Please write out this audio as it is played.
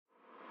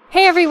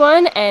Hey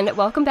everyone, and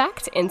welcome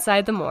back to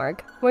Inside the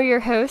Morgue. We're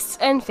your hosts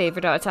and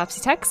favorite autopsy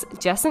techs,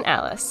 Jess and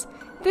Alice.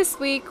 This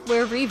week,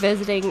 we're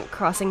revisiting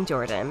Crossing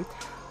Jordan.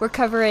 We're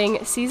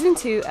covering Season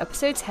 2,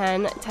 Episode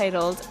 10,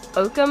 titled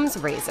Occam's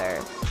Razor.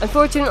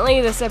 Unfortunately,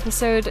 this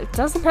episode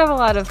doesn't have a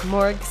lot of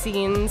morgue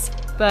scenes,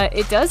 but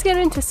it does get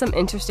into some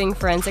interesting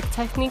forensic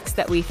techniques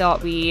that we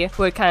thought we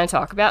would kind of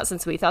talk about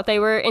since we thought they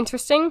were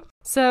interesting.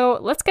 So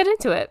let's get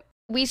into it.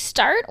 We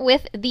start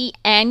with the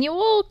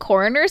annual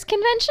coroner's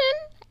convention.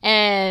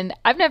 And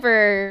I've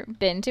never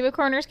been to a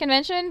coroner's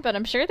convention, but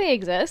I'm sure they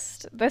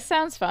exist. This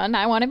sounds fun.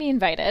 I want to be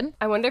invited.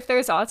 I wonder if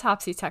there's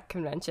autopsy tech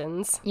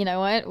conventions. You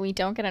know what? We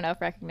don't get enough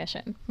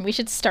recognition. We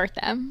should start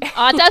them.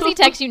 Autopsy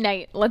techs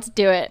unite. Let's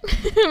do it.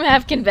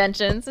 Have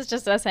conventions. It's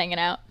just us hanging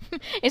out.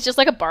 It's just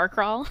like a bar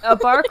crawl. A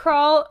bar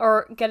crawl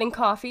or getting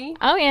coffee.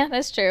 Oh, yeah,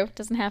 that's true. It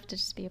doesn't have to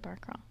just be a bar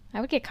crawl. I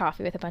would get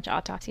coffee with a bunch of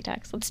autopsy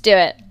techs. Let's do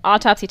it.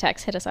 Autopsy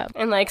techs, hit us up.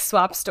 And like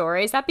swap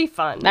stories. That'd be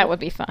fun. That would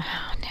be fun.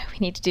 Oh, no, we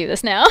need to do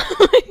this now.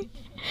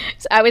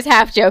 So I was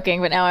half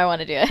joking, but now I want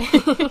to do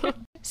it.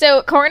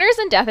 So coroners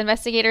and death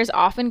investigators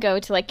often go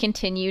to like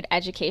continued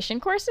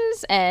education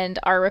courses and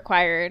are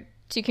required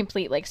to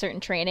complete like certain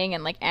training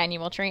and like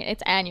annual training.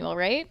 It's annual,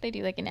 right? They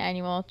do like an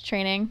annual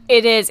training.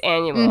 It is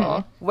annual.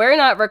 Mm-hmm. We're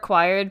not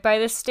required by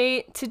the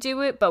state to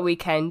do it, but we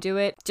can do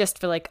it just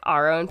for like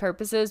our own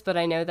purposes. But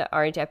I know that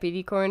our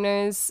deputy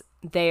coroners,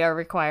 they are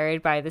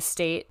required by the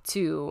state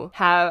to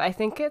have, I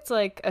think it's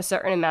like a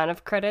certain amount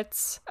of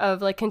credits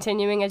of like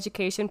continuing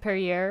education per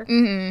year.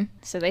 Mm-hmm.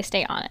 So they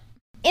stay on it.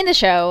 In the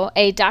show,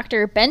 a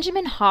Dr.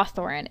 Benjamin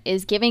Hawthorne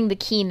is giving the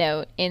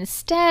keynote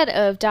instead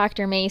of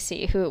Dr.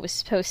 Macy, who it was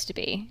supposed to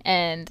be.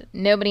 And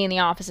nobody in the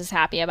office is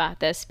happy about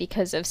this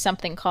because of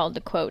something called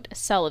the, quote,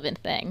 Sullivan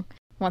thing.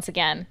 Once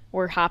again,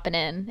 we're hopping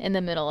in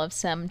the middle of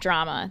some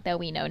drama that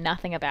we know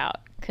nothing about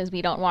because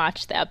we don't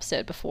watch the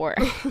episode before.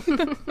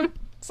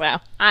 So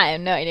I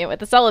have no idea what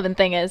the Sullivan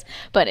thing is,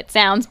 but it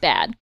sounds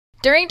bad.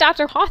 During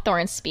Dr.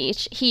 Hawthorne's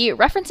speech, he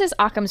references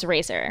Occam's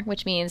razor,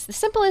 which means the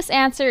simplest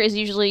answer is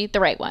usually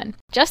the right one.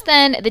 Just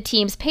then, the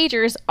team's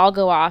pagers all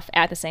go off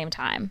at the same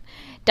time.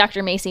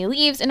 Dr. Macy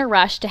leaves in a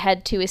rush to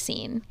head to a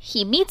scene.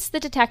 He meets the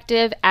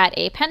detective at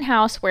a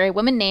penthouse where a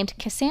woman named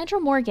Cassandra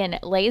Morgan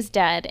lays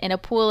dead in a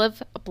pool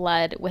of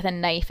blood with a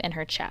knife in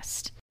her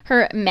chest.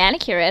 Her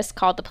manicurist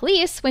called the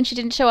police when she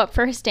didn't show up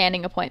for her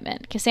standing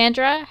appointment.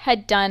 Cassandra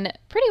had done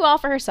pretty well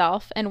for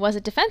herself and was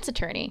a defense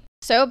attorney.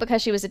 So,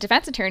 because she was a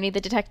defense attorney,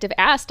 the detective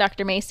asked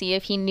Dr. Macy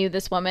if he knew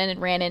this woman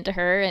and ran into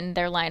her in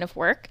their line of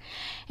work.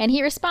 And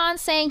he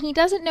responds saying he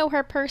doesn't know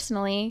her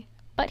personally,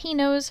 but he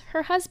knows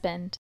her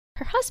husband.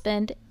 Her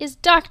husband is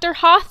Dr.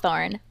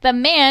 Hawthorne, the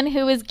man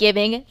who is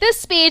giving this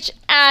speech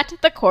at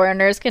the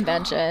coroner's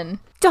convention.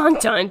 Dun,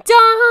 dun,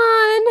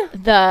 dun!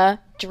 The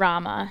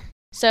drama.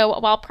 So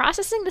while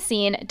processing the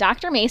scene,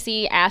 Dr.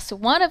 Macy asks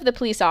one of the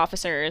police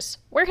officers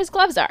where his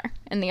gloves are,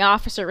 and the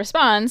officer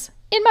responds,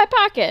 "In my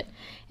pocket."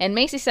 And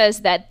Macy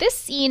says that this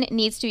scene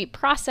needs to be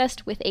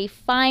processed with a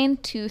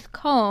fine-tooth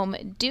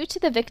comb due to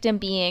the victim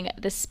being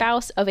the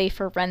spouse of a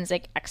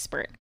forensic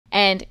expert.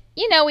 And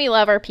you know we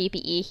love our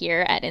PPE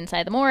here at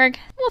Inside the Morgue.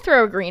 We'll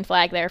throw a green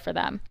flag there for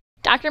them.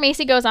 Dr.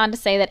 Macy goes on to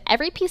say that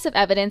every piece of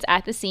evidence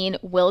at the scene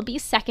will be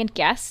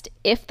second-guessed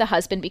if the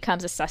husband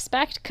becomes a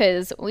suspect,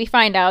 because we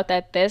find out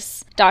that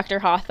this Dr.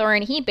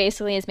 Hawthorne, he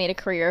basically has made a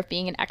career of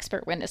being an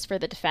expert witness for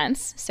the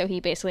defense, so he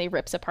basically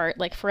rips apart,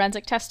 like,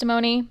 forensic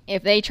testimony.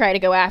 If they try to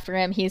go after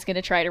him, he's going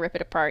to try to rip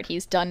it apart.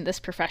 He's done this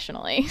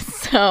professionally,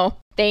 so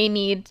they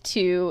need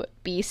to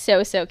be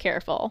so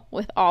careful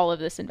with all of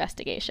this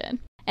investigation.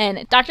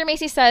 And Dr.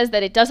 Macy says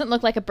that it doesn't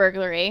look like a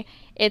burglary.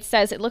 It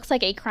says it looks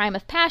like a crime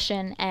of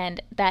passion,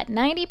 and that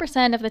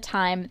 90% of the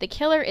time, the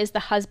killer is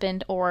the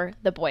husband or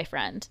the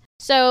boyfriend.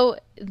 So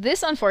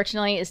this,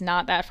 unfortunately, is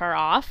not that far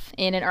off.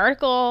 In an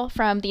article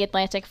from The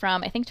Atlantic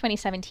from, I think,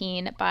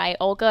 2017 by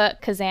Olga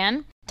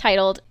Kazan,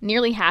 titled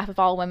 "Nearly Half of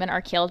All Women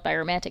Are Killed by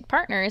Romantic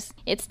Partners,"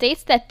 it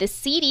states that the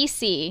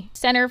CDC,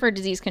 Center for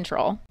Disease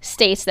Control,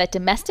 states that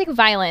domestic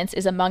violence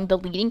is among the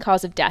leading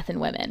cause of death in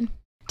women.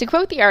 To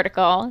quote the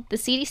article, the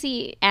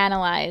CDC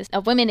analyzed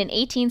of women in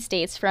 18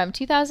 states from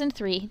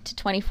 2003 to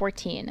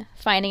 2014,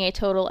 finding a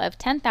total of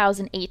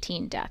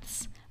 10,018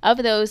 deaths.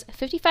 Of those,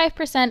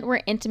 55%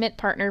 were intimate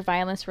partner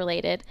violence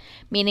related,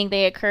 meaning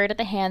they occurred at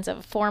the hands of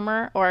a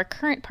former or a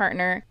current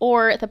partner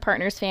or the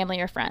partner's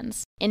family or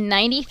friends. In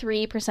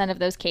 93% of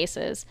those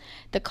cases,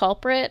 the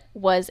culprit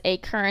was a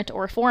current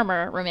or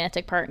former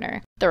romantic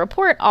partner. The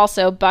report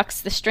also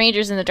bucks the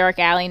strangers in the dark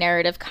alley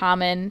narrative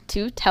common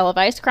to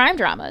televised crime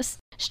dramas.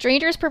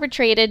 Strangers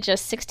perpetrated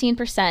just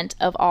 16%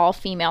 of all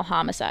female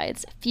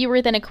homicides,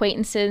 fewer than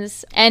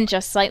acquaintances, and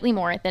just slightly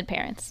more than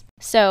parents.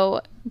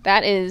 So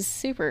that is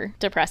super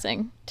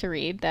depressing to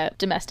read, that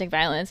domestic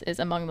violence is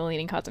among the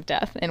leading cause of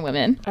death in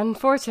women.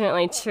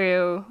 Unfortunately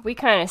true. We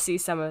kind of see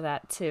some of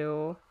that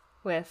too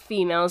with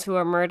females who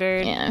are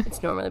murdered. Yeah.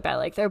 It's normally by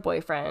like their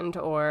boyfriend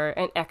or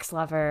an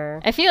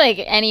ex-lover. I feel like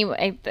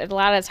a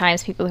lot of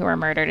times people who are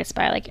murdered, it's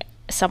by like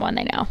someone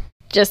they know.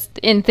 Just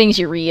in things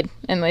you read,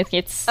 and like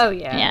it's... Oh,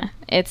 yeah. Yeah,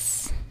 it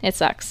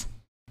sucks.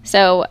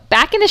 So,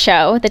 back in the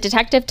show, the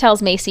detective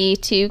tells Macy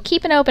to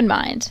keep an open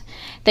mind.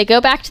 They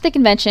go back to the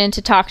convention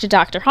to talk to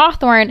Dr.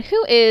 Hawthorne,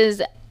 who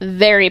is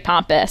very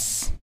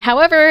pompous.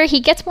 However,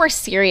 he gets more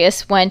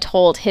serious when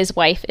told his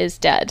wife is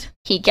dead.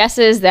 He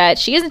guesses that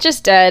she isn't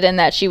just dead and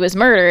that she was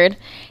murdered,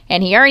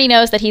 and he already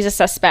knows that he's a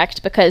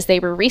suspect because they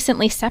were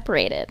recently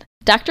separated.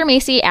 Dr.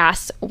 Macy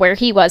asks where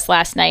he was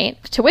last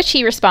night, to which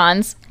he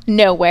responds,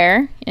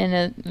 nowhere, in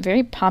a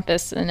very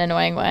pompous and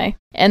annoying way.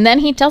 And then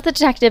he tells the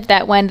detective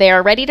that when they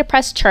are ready to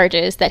press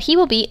charges, that he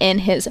will be in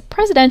his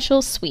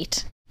presidential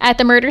suite. At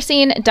the murder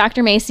scene,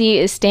 Dr. Macy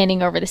is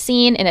standing over the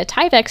scene in a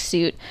Tyvek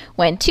suit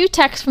when 2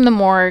 techs from the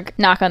morgue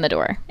knock on the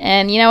door.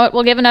 And you know what?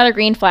 We'll give another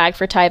green flag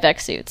for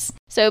Tyvek suits.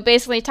 So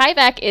basically,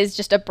 Tyvek is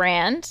just a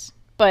brand,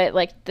 but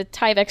like the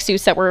Tyvek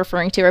suits that we're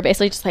referring to are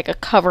basically just like a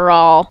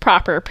coverall,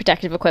 proper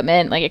protective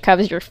equipment. Like it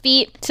covers your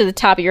feet to the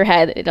top of your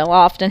head. It'll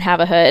often have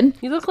a hood.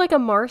 You look like a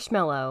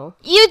marshmallow.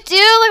 You do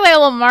look like a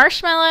little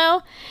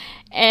marshmallow.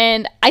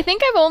 And I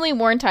think I've only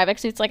worn Tyvek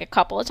suits like a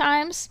couple of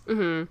times.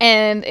 Mm-hmm.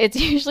 And it's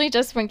usually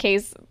just in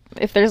case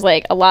if there's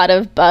like a lot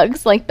of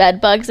bugs, like bed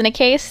bugs in a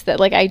case that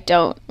like I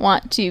don't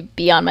want to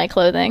be on my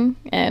clothing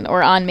and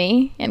or on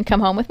me and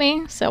come home with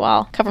me. So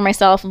I'll cover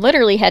myself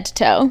literally head to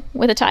toe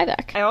with a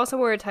Tyvek. I also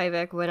wore a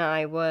Tyvek when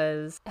I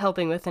was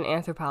helping with an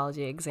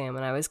anthropology exam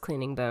when I was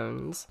cleaning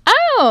bones.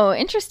 Oh,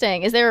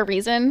 interesting. Is there a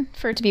reason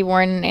for it to be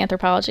worn in an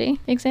anthropology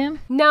exam?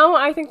 No,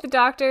 I think the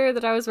doctor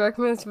that I was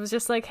working with was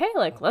just like, hey,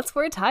 like, let's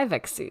wear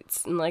Tyvek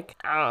suits. And like,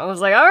 I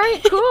was like, all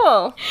right,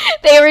 cool.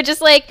 They were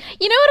just like,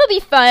 you know what'll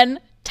be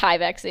fun?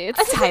 Tyvek suits.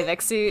 A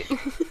Tyvek suit.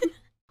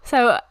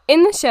 So,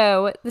 in the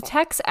show, the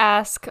techs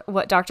ask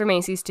what Dr.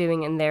 Macy's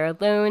doing and they're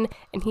alone,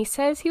 and he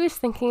says he was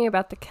thinking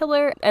about the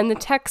killer, and the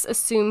techs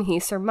assume he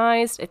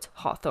surmised it's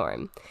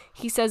Hawthorne.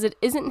 He says it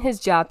isn't his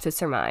job to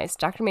surmise.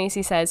 Dr.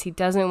 Macy says he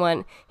doesn't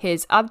want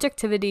his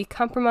objectivity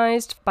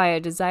compromised by a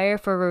desire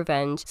for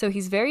revenge, so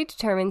he's very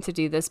determined to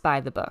do this by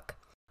the book.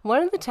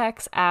 One of the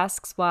techs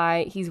asks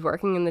why he's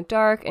working in the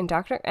dark, and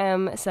Dr.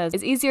 M says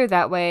it's easier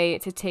that way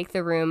to take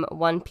the room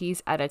one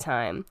piece at a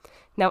time.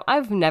 Now,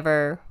 I've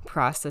never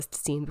processed a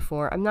scene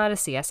before. I'm not a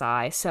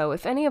CSI, so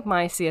if any of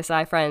my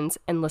CSI friends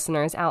and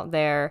listeners out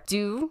there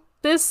do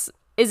this,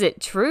 is it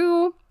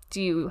true?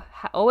 Do you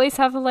always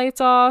have the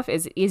lights off?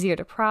 Is it easier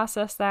to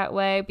process that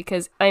way?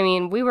 Because, I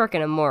mean, we work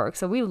in a morgue,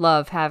 so we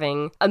love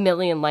having a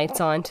million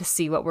lights on to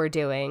see what we're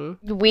doing.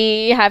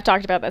 We have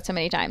talked about that so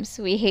many times.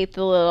 We hate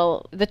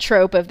the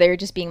trope of there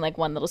just being like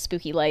one little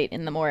spooky light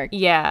in the morgue.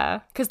 Yeah,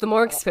 because the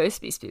morgue's supposed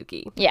to be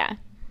spooky. Yeah,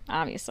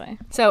 obviously.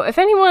 So if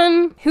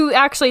anyone who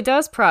actually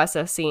does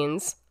process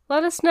scenes,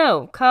 let us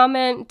know.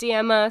 Comment,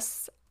 DM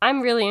us.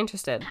 I'm really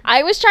interested.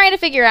 I was trying to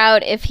figure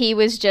out if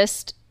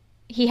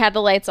he had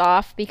the lights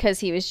off because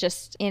he was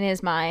just in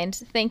his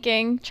mind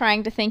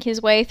trying to think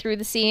his way through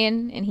the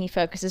scene, and he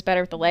focuses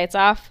better with the lights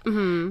off.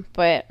 Mm-hmm.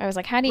 But I was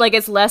like, how do you... Like,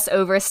 it's less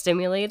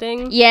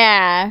overstimulating?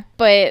 Yeah,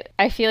 but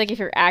I feel like if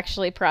you're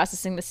actually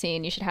processing the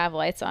scene, you should have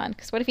lights on.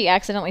 Because what if he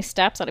accidentally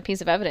steps on a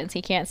piece of evidence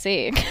he can't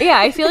see? Yeah,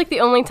 I feel like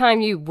the only time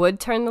you would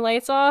turn the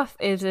lights off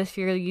is if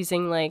you're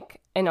using,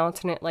 like, an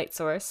alternate light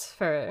source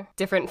for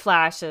different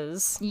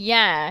flashes.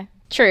 Yeah.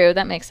 True,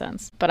 that makes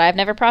sense. But I've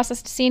never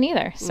processed a scene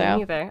either, so... Me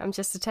neither. I'm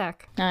just a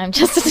tech.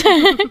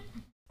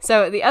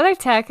 So the other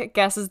tech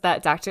guesses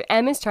that Dr.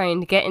 M is trying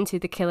to get into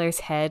the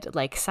killer's head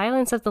like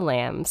Silence of the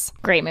Lambs.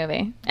 Great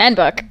movie. And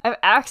book. I've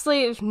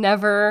actually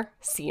never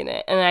seen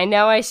it, and I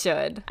know I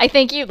should. I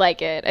think you'd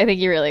like it. I think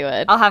you really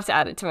would. I'll have to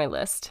add it to my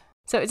list.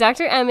 So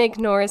Dr. M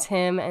ignores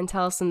him and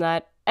tells him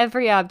that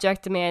every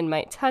object a man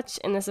might touch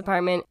in this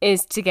apartment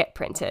is to get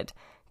printed.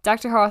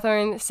 Dr.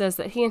 Hawthorne says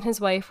that he and his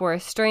wife were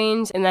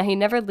estranged and that he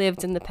never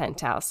lived in the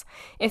penthouse.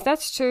 If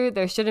that's true,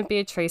 there shouldn't be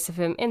a trace of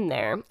him in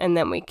there. And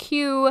then we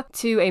cue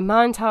to a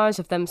montage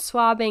of them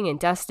swabbing and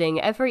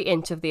dusting every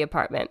inch of the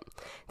apartment.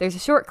 There's a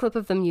short clip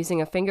of them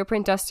using a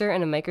fingerprint duster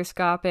and a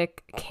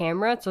microscopic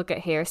camera to look at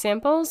hair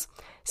samples.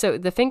 So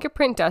the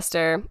fingerprint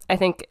duster, I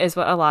think, is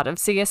what a lot of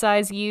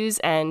CSIs use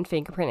and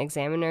fingerprint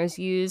examiners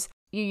use.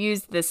 You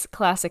use this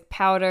classic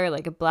powder,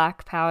 like a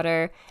black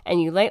powder, and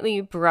you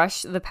lightly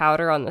brush the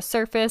powder on the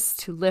surface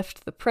to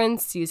lift the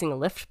prints using a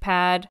lift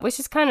pad, which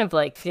is kind of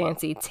like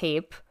fancy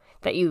tape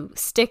that you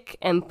stick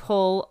and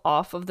pull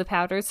off of the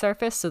powdered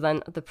surface, so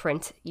then the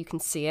print, you can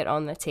see it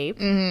on the tape.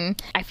 Mm-hmm.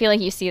 I feel like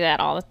you see that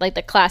all, like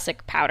the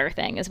classic powder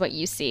thing is what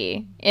you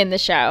see in the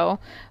show.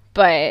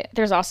 But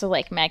there's also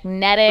like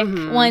magnetic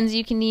ones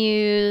you can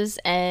use,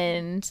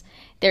 and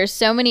there's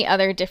so many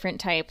other different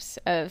types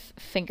of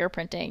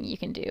fingerprinting you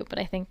can do. But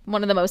I think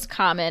one of the most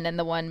common and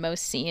the one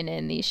most seen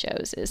in these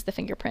shows is the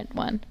fingerprint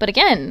one. But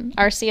again,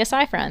 our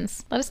CSI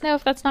friends, let us know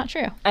if that's not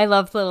true. I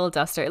love the little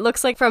duster. It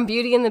looks like from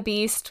Beauty and the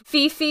Beast.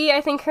 Fifi,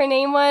 I think her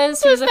name was.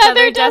 She was a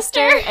feather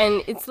duster.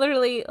 And it's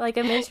literally like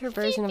a miniature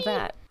version of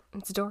that.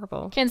 It's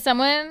adorable. Can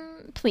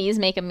someone please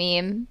make a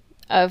meme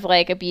of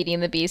like a Beauty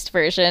and the Beast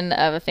version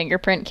of a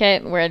fingerprint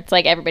kit where it's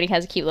like everybody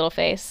has a cute little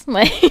face,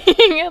 like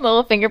a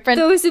little fingerprint.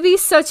 Those would be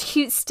such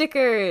cute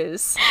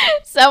stickers.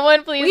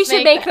 Someone please We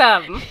should make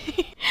them.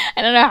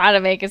 I don't know how to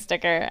make a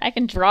sticker. I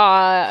can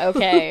draw,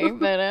 okay,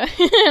 but I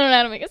don't know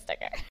how to make a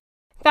sticker.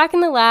 Back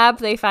in the lab,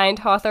 they find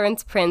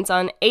Hawthorne's prints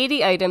on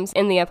 80 items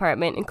in the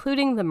apartment,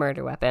 including the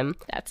murder weapon.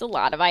 That's a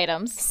lot of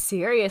items.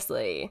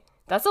 Seriously.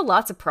 That's a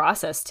lot to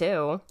process,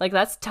 too. Like,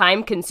 that's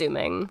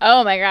time-consuming.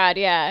 Oh my god,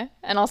 yeah.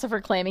 And also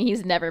for claiming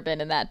he's never been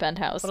in that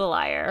penthouse. What a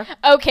liar.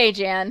 Okay,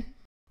 Jan.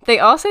 They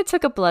also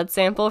took a blood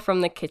sample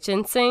from the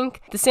kitchen sink.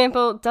 The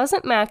sample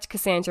doesn't match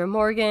Cassandra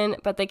Morgan,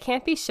 but they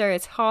can't be sure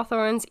it's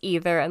Hawthorne's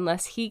either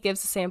unless he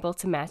gives a sample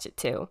to match it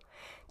to.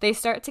 They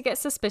start to get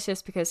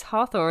suspicious because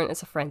Hawthorne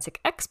is a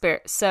forensic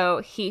expert, so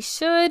he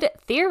should,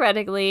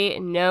 theoretically,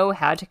 know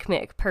how to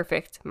commit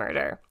perfect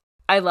murder.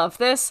 I love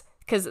this,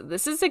 because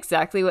this is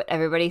exactly what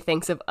everybody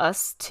thinks of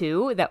us,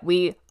 too, that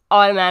we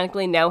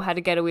automatically know how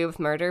to get away with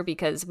murder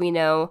because we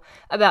know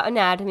about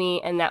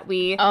anatomy and that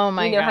we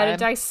know how to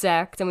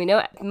dissect and we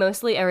know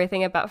mostly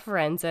everything about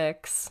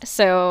forensics.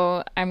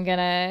 So I'm going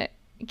to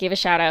give a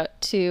shout out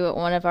to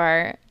one of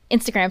our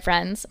Instagram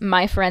friends,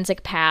 My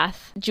Forensic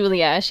Path,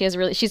 Julia. She's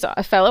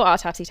a fellow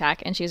autopsy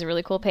tech, and she has a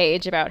really cool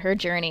page about her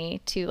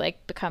journey to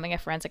like becoming a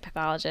forensic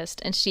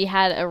pathologist. And she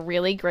had a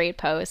really great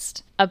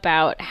post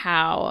about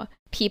how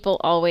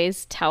people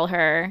always tell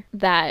her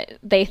that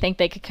they think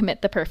they could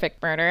commit the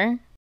perfect murder.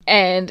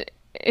 And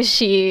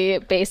she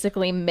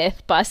basically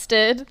myth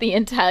busted the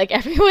entire, like,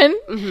 everyone.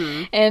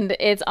 Mm-hmm. And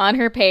it's on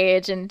her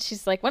page. And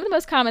she's like, one of the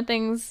most common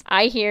things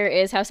I hear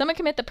is how someone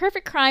commit the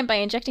perfect crime by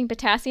injecting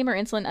potassium or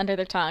insulin under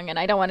their tongue. And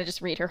I don't want to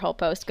just read her whole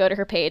post. Go to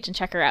her page and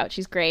check her out.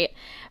 She's great.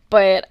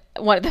 But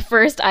one of the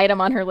first item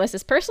on her list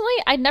is, personally,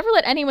 I'd never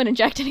let anyone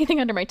inject anything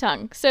under my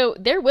tongue. So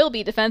there will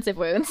be defensive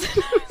wounds.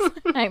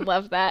 I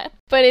love that.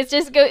 But it's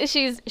just,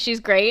 she's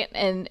great.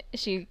 And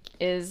she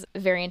is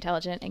very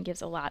intelligent and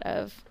gives a lot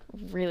of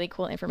really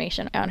cool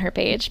information on her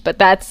page. But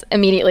that's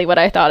immediately what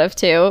I thought of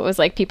too. It was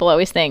like, people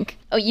always think,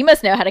 oh, you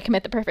must know how to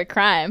commit the perfect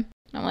crime.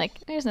 And I'm like,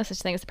 there's no such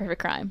thing as a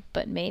perfect crime,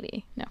 but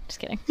maybe. No, just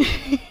kidding.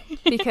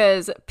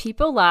 Because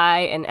people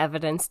lie and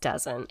evidence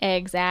doesn't.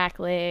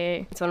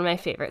 Exactly. It's one of my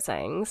favorite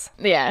sayings.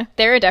 Yeah,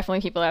 there are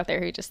definitely people out there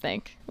who just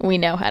think we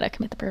know how to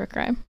commit the perfect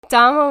crime.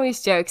 Dom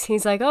always jokes.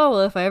 He's like, oh,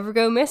 well, if I ever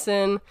go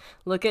missing,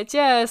 look at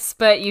Jess,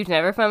 but you'd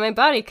never find my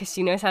body because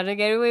she knows how to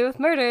get away with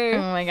murder.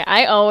 Oh my god,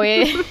 I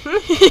always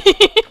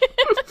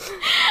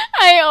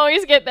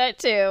get that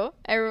too.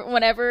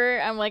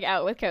 Whenever I'm like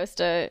out with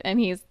Costa and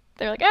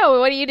they're like, oh,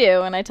 what do you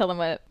do? And I tell them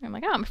what. I'm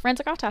like, oh, I'm a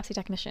forensic autopsy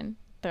technician.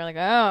 They're like,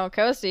 oh,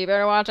 Costa, you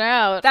better watch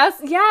out.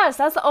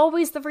 That's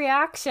always the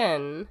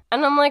reaction.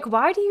 And I'm like,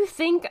 why do you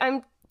think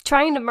I'm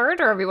trying to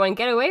murder everyone,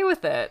 get away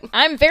with it?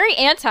 I'm very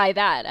anti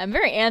that. I'm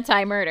very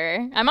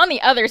anti-murder. I'm on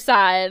the other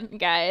side,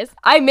 guys.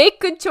 I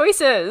make good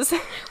choices.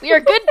 We are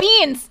good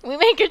beans. We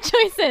make good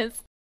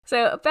choices.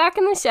 So, back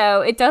in the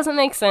show, it doesn't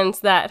make sense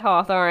that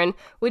Hawthorne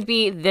would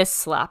be this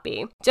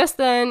sloppy. Just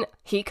then,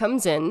 he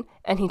comes in,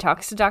 and he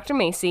talks to Dr.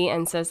 Macy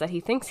and says that he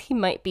thinks he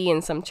might be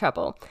in some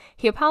trouble.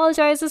 He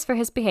apologizes for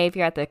his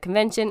behavior at the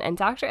convention, and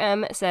Dr.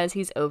 M says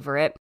he's over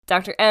it.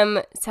 Dr.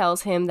 M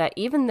tells him that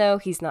even though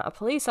he's not a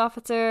police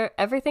officer,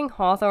 everything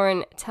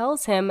Hawthorne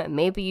tells him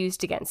may be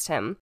used against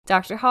him.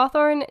 Dr.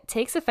 Hawthorne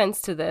takes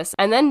offense to this,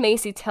 and then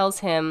Macy tells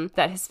him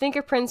that his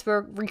fingerprints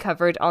were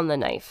recovered on the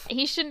knife.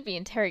 He shouldn't be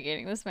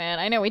interrogating this man.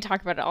 I know we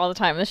talk about it all the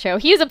time in the show.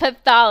 He's a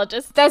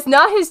pathologist. That's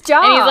not his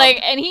job.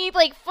 And he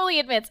fully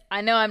admits,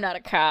 I know I'm not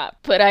a cop,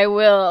 but I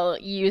will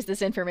use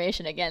this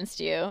information against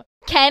you.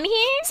 Can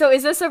he? So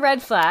is this a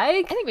red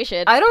flag? I think we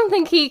should. I don't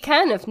think he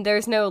can if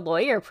there's no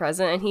lawyer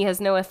present and he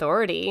has no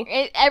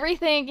authority.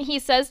 Everything he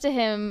says to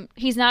him,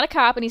 he's not a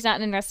cop and he's not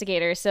an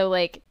investigator, so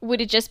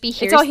would it just be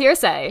hearsay? It's all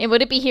hearsay. And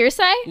would it be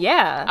hearsay?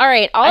 Yeah. All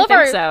right, all of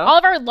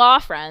our law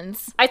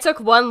friends. I took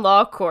one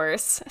law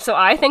course, so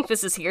I think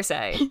this is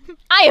hearsay.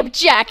 I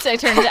object. I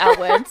turned to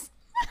Outwoods.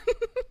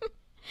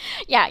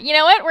 Yeah, you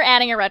know what? We're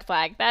adding a red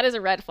flag. That is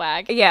a red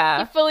flag. Yeah.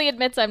 He fully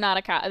admits I'm not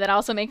a cop. That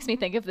also makes me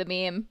think of the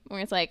meme where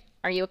it's like,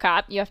 are you a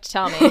cop? You have to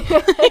tell me.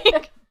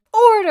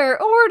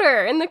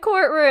 Order in the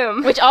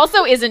courtroom. Which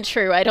also isn't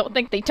true. I don't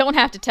think they don't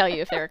have to tell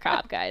you if they're a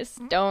cop, guys.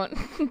 Don't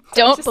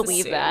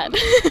believe assume.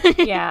 That.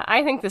 Yeah,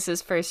 I think this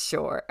is for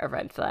sure a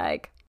red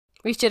flag.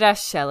 We should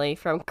ask Shelley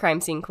from Crime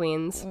Scene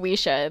Queens. We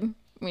should.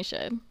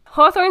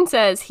 Hawthorne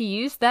says he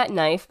used that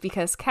knife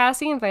because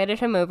Cassie invited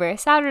him over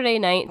Saturday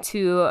night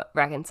to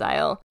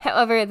reconcile.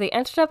 However, they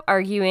ended up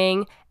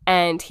arguing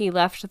and he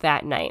left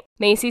that night.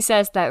 Macy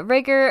says that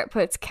Rigger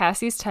puts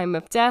Cassie's time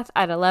of death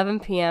at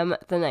 11 p.m.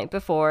 the night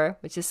before,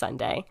 which is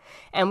Sunday.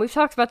 And we've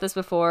talked about this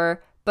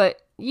before,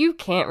 but you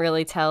can't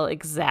really tell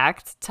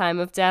exact time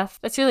of death.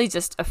 That's really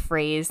just a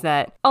phrase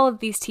that all of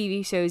these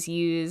TV shows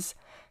use.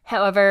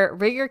 However,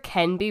 Rigger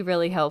can be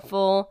really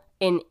helpful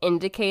in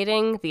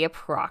indicating the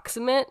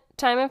approximate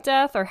time of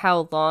death or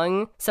how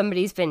long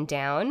somebody's been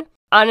down.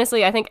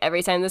 Honestly, I think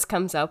every time this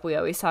comes up, we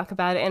always talk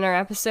about it in our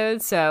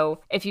episodes.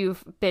 So if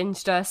you've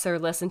binged us or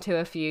listened to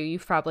a few,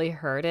 you've probably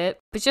heard it.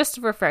 But just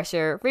a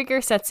refresher, rigor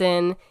sets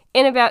in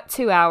about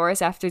 2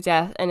 hours after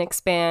death and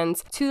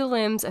expands to the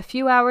limbs a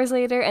few hours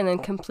later, and then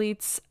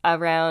completes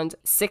around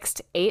 6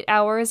 to 8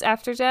 hours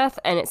after death.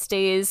 And it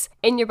stays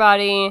in your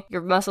body.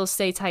 Your muscles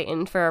stay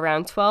tightened for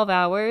around 12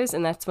 hours.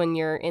 And that's when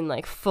you're in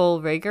like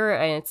full rigor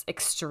and it's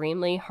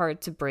extremely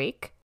hard to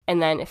break.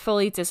 And then it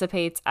fully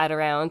dissipates at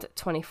around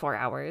 24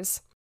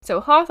 hours. So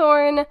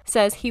Hawthorne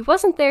says he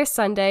wasn't there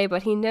Sunday,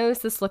 but he knows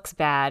this looks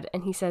bad,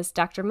 and he says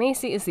Dr.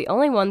 Macy is the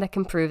only one that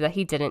can prove that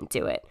he didn't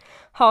do it.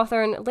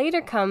 Hawthorne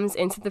later comes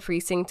into the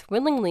precinct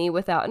willingly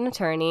without an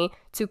attorney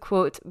to,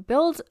 quote,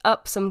 build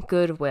up some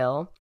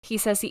goodwill. He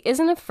says he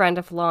isn't a friend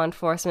of law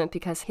enforcement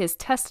because his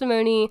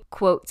testimony,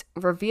 quote,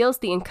 reveals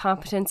the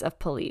incompetence of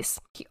police.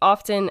 He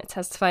often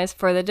testifies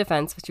for the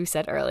defense, which we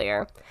said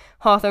earlier.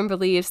 Hawthorne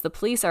believes the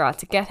police are out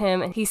to get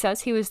him, and he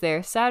says he was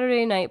there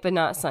Saturday night but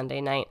not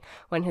Sunday night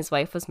when his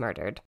wife was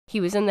murdered. He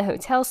was in the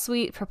hotel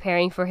suite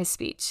preparing for his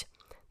speech.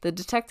 The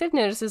detective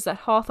notices that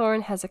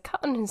Hawthorne has a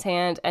cut on his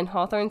hand, and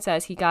Hawthorne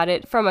says he got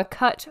it from a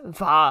cut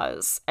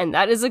vase. And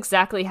that is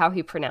exactly how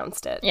he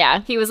pronounced it.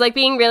 Yeah. He was like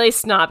being really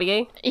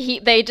snobby.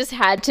 They just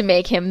had to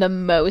make him the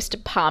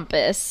most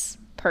pompous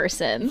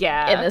person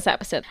in this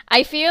episode.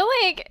 I feel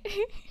like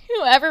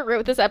whoever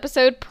wrote this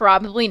episode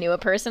probably knew a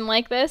person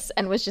like this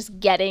and was just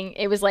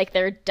it was like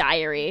their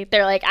diary.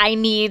 They're like, I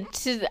need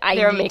to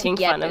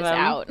get this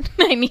out.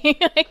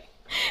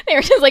 They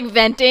were just like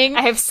venting.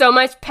 I have so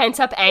much pent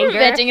up anger.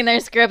 Venting in their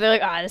script. They're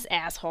like, oh, this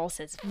asshole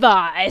says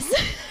vase.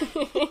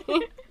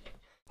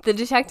 The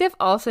detective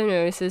also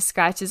notices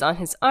scratches on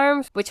his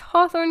arms, which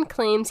Hawthorne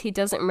claims he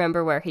doesn't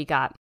remember where he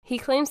got. He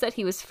claims that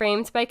he was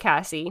framed by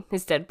Cassie,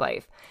 his dead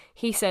wife.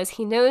 He says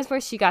he knows where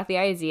she got the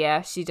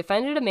idea. She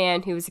defended a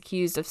man who was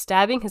accused of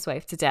stabbing his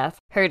wife to death.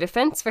 Her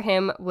defense for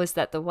him was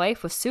that the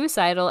wife was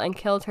suicidal and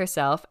killed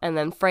herself, and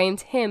then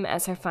framed him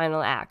as her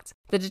final act.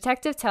 The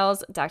detective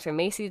tells Dr.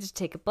 Macy to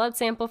take a blood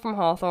sample from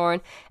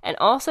Hawthorne and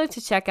also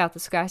to check out the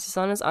scratches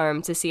on his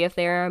arm to see if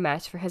they are a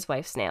match for his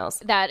wife's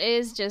nails. That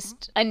is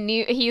just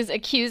he's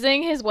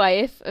accusing his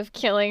wife of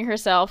killing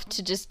herself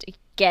to just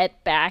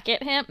get back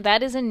at him.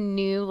 That is a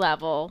new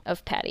level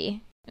of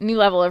petty. A new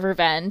level of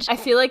revenge. I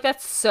feel like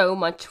that's so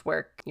much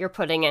work you're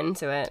putting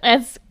into it.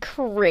 It's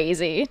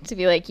crazy to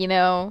be like,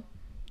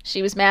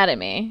 she was mad at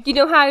me. You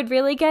know how I'd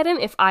really get him?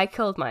 If I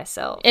killed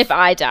myself. If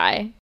I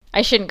die.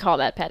 I shouldn't call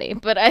that petty,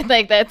 but I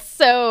think that's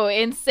so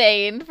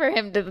insane for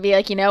him to be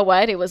like, you know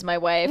what? It was my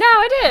wife. No,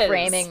 it is.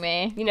 Framing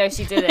me.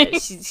 She did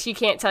it. she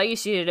can't tell you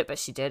she did it, but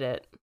she did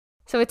it.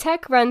 So a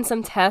tech runs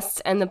some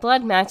tests, and the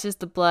blood matches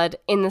the blood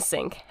in the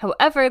sink.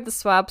 However, the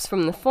swabs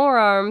from the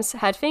forearms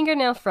had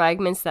fingernail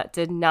fragments that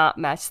did not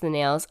match the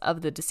nails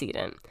of the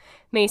decedent.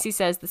 Macy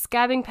says the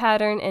scabbing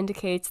pattern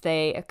indicates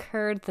they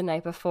occurred the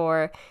night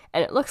before,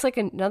 and it looks like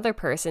another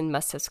person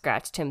must have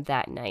scratched him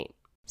that night.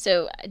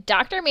 So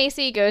Dr.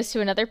 Macy goes to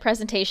another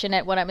presentation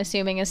at what I'm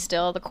assuming is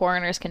still the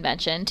coroner's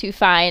convention to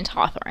find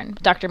Hawthorne.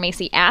 Dr.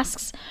 Macy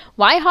asks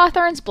why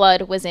Hawthorne's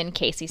blood was in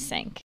Casey's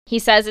sink. He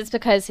says it's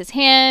because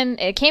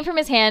it came from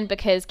his hand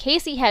because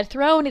Casey had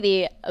thrown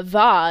the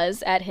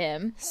vase at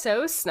him.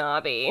 So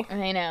snobby.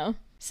 I know.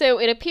 So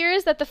it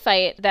appears that the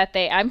fight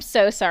I'm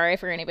so sorry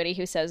for anybody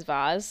who says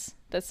vase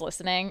that's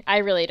listening. I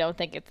really don't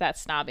think it's that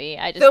snobby.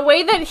 The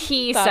way that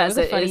he says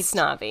it is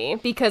snobby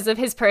because of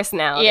his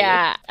personality.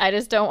 Yeah, I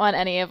just don't want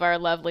any of our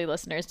lovely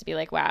listeners to be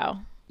like,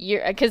 wow.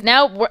 Because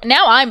now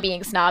I'm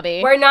being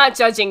snobby. We're not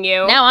judging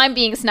you. Now I'm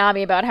being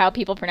snobby about how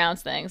people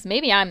pronounce things.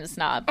 Maybe I'm the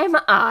snob. Am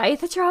I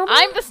the drama?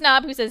 I'm the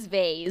snob who says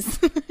vase.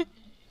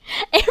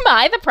 Am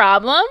I the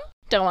problem?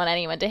 Don't want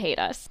anyone to hate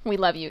us. We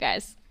love you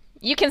guys.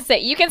 You can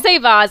say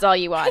vase all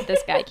you want.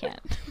 This guy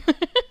can't.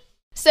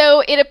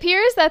 So it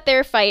appears that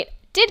their fight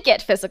did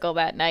get physical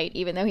that night,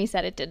 even though he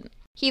said it didn't.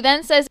 He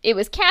then says it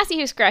was Cassie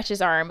who scratched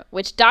his arm,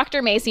 which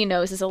Dr. Macy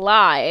knows is a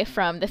lie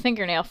from the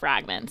fingernail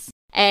fragments.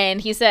 And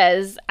he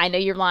says, I know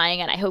you're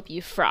lying and I hope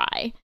you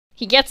fry.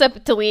 He gets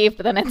up to leave,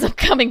 but then ends up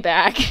coming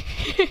back.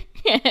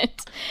 And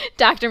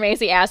Dr.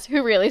 Macy asks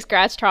who really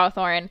scratched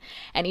Hawthorne,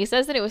 and he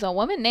says that it was a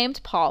woman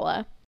named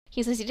Paula.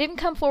 He says he didn't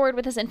come forward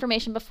with this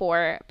information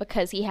before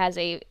because he has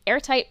a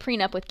airtight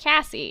prenup with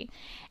Cassie.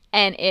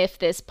 And if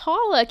this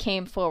Paula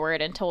came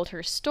forward and told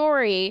her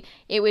story,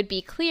 it would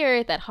be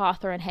clear that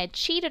Hawthorne had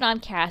cheated on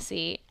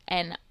Cassie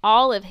and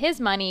all of his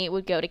money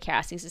would go to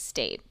Cassie's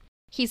estate.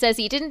 He says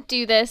he didn't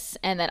do this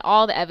and that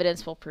all the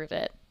evidence will prove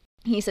it.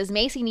 He says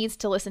Macy needs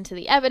to listen to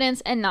the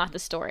evidence and not the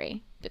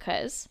story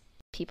because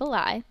people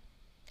lie.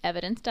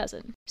 Evidence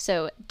doesn't.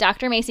 So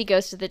Dr. Macy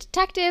goes to the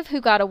detective who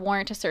got a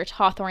warrant to search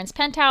Hawthorne's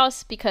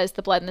penthouse because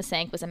the blood in the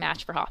sink was a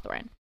match for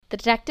Hawthorne. The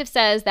detective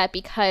says that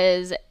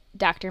because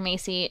Dr.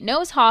 Macy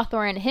knows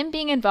Hawthorne, him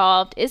being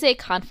involved is a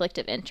conflict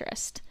of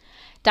interest.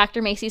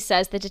 Dr. Macy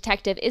says the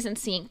detective isn't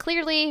seeing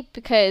clearly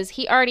because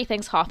he already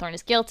thinks Hawthorne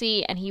is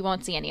guilty and he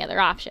won't see any other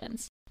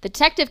options. The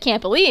detective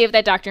can't believe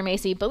that Dr.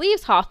 Macy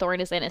believes Hawthorne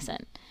is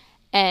innocent.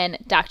 And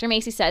Dr.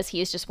 Macy says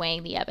he is just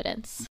weighing the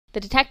evidence. The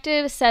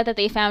detective said that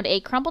they found a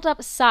crumpled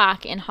up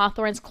sock in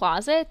Hawthorne's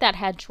closet that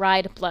had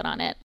dried blood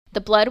on it.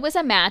 The blood was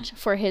a match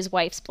for his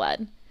wife's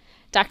blood.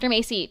 Dr.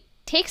 Macy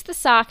takes the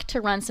sock to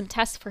run some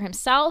tests for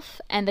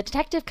himself, and the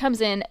detective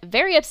comes in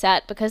very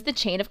upset because the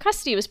chain of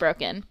custody was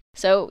broken.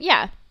 So,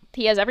 yeah,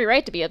 he has every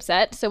right to be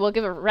upset, so we'll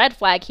give a red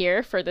flag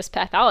here for this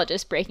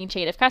pathologist breaking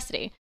chain of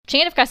custody.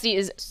 Chain of custody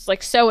is,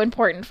 like, so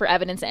important for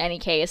evidence in any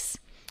case,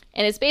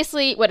 and it's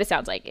basically what it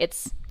sounds like.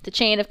 It's the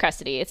chain of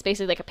custody. It's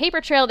basically like a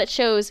paper trail that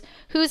shows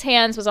whose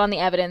hands was on the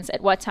evidence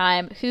at what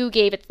time, who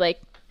gave it.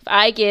 Like, if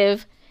I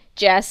give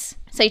Jess,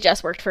 say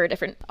Jess worked for a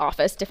different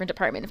office, different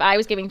department. If I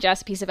was giving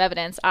Jess a piece of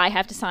evidence, I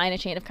have to sign a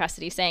chain of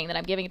custody saying that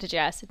I'm giving it to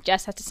Jess.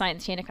 Jess has to sign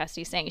the chain of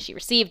custody saying she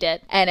received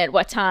it, and at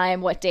what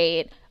time, what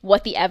date,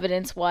 what the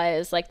evidence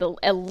was, like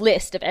a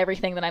list of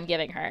everything that I'm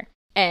giving her.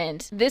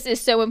 And this is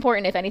so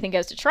important if anything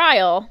goes to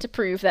trial to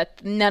prove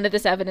that none of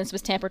this evidence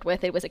was tampered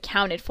with. It was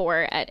accounted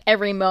for at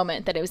every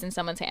moment that it was in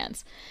someone's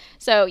hands.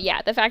 So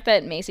yeah, the fact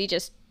that Macy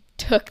just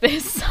took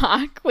this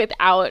sock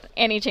without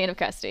any chain of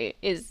custody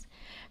is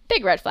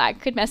big red flag.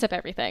 Could mess up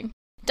everything.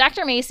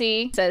 Dr.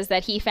 Macy says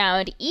that he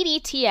found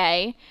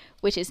EDTA,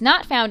 which is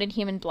not found in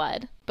human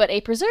blood, but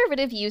a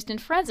preservative used in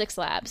forensics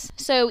labs.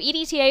 So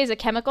EDTA is a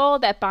chemical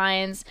that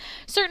binds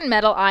certain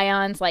metal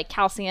ions like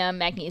calcium,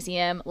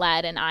 magnesium,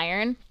 lead, and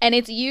iron. And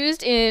it's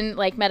used in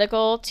like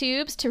medical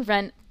tubes to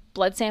prevent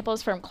blood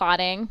samples from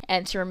clotting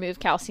and to remove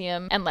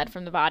calcium and lead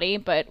from the body.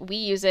 But we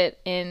use it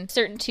in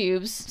certain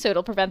tubes so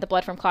it'll prevent the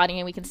blood from clotting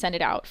and we can send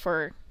it out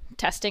for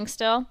testing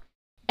still.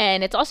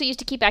 And it's also used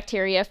to keep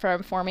bacteria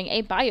from forming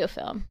a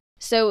biofilm.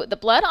 So the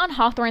blood on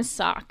Hawthorne's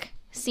sock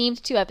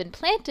seemed to have been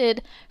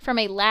planted from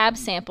a lab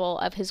sample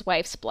of his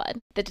wife's blood.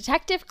 The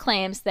detective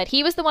claims that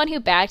he was the one who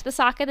bagged the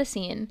sock at the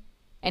scene,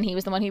 and he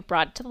was the one who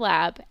brought it to the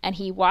lab, and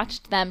he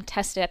watched them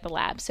test it at the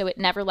lab, so it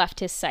never left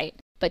his sight.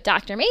 But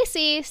Dr.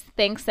 Macy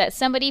thinks that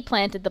somebody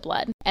planted the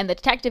blood, and the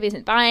detective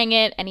isn't buying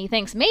it, and he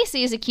thinks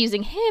Macy is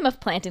accusing him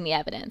of planting the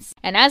evidence.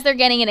 And as they're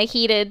getting in a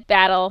heated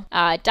battle,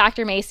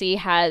 Dr. Macy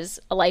has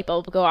a light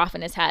bulb go off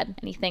in his head,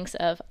 and he thinks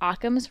of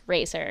Occam's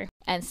razor,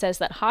 and says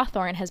that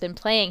Hawthorne has been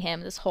playing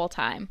him this whole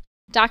time.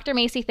 Dr.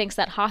 Macy thinks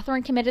that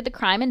Hawthorne committed the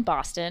crime in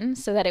Boston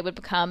so that it would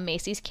become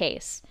Macy's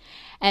case,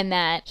 and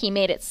that he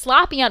made it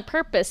sloppy on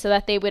purpose so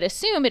that they would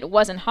assume it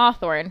wasn't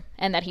Hawthorne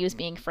and that he was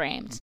being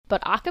framed.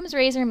 But Occam's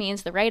razor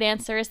means the right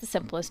answer is the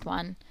simplest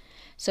one.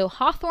 So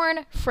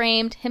Hawthorne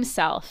framed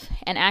himself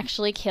and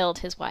actually killed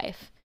his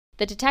wife.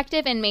 The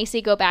detective and Macy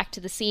go back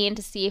to the scene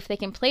to see if they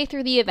can play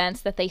through the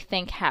events that they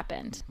think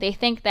happened. They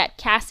think that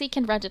Cassie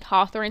confronted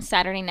Hawthorne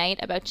Saturday night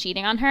about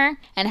cheating on her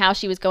and how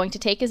she was going to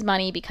take his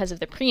money because of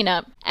the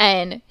prenup,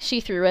 and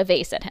she threw a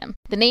vase at him.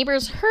 The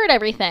neighbors heard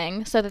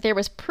everything so that there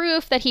was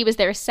proof that he was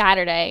there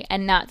Saturday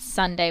and not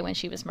Sunday when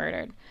she was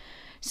murdered.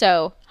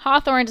 So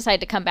Hawthorne decided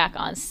to come back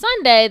on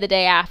Sunday, the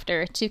day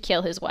after, to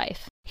kill his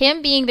wife.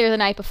 Him being there the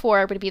night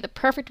before would be the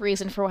perfect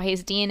reason for why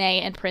his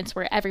DNA and prints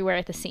were everywhere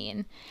at the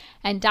scene.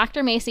 And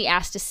Dr. Macy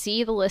asked to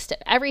see the list of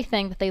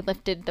everything that they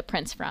lifted the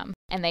prints from.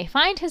 And they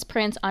find his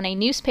prints on a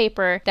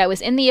newspaper that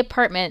was in the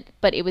apartment,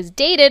 but it was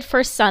dated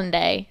for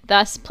Sunday,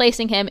 thus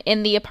placing him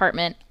in the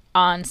apartment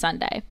on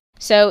Sunday.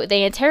 So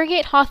they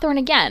interrogate Hawthorne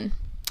again,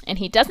 and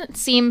he doesn't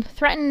seem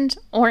threatened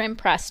or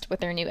impressed with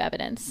their new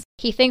evidence.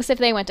 He thinks if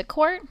they went to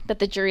court, that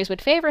the juries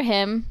would favor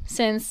him,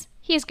 since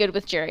he's good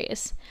with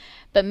juries.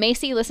 But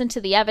Macy listened to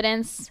the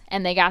evidence,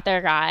 and they got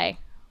their guy,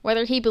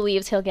 whether he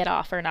believes he'll get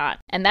off or not.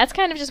 And that's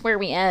kind of just where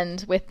we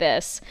end with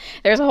this.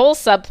 There's a whole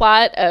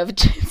subplot of,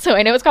 so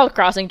I know it's called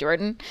Crossing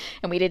Jordan,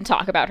 and we didn't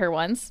talk about her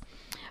once.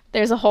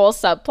 There's a whole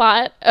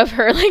subplot of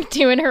her like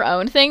doing her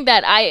own thing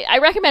that I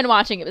recommend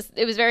watching.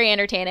 It was very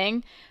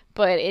entertaining,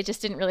 but it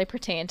just didn't really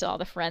pertain to all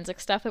the forensic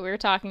stuff that we were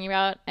talking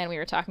about, and we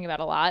were talking about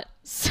a lot,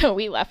 so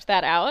we left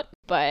that out.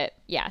 But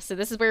yeah, so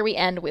this is where we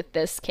end with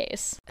this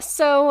case.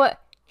 So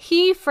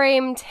he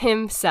framed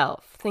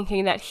himself,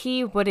 thinking that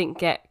he wouldn't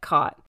get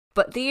caught.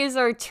 But these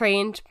are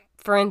trained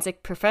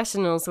forensic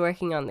professionals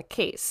working on the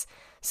case.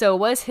 So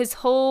was his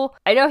whole...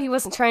 I know he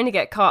wasn't trying to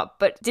get caught,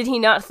 but did he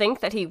not think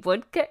that he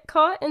would get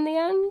caught in the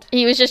end?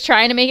 He was just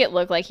trying to make it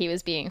look like he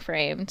was being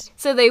framed.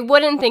 So they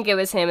wouldn't think it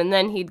was him, and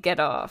then he'd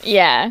get off.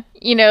 Yeah.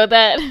 You know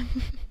that...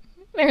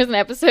 There's an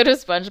episode of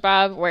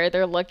SpongeBob where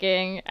they're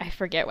looking... I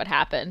forget what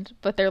happened,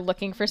 but they're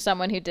looking for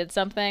someone who did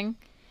something.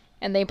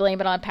 And they blame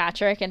it on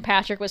Patrick, and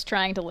Patrick was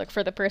trying to look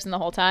for the person the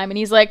whole time, and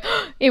he's like,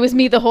 oh, it was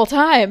me the whole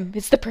time.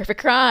 It's the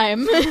perfect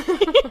crime.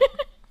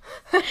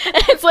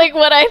 It's like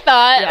what I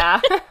thought.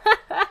 Yeah.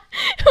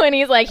 When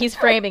he's like, he's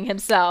framing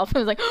himself. I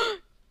was like, oh,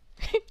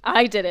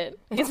 I did it.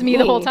 It's me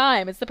the whole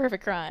time. It's the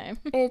perfect crime.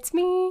 It's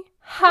me.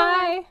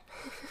 Hi.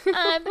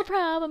 I'm the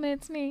problem.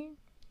 It's me.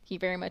 He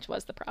very much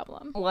was the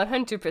problem.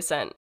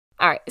 100%.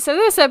 All right, so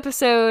this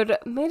episode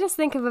made us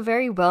think of a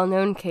very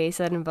well-known case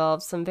that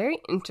involves some very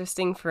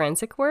interesting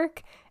forensic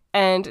work.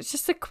 And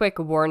just a quick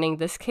warning,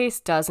 this case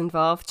does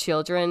involve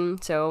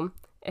children, so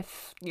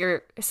if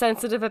you're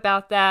sensitive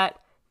about that,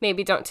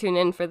 maybe don't tune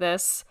in for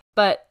this.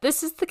 But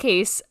this is the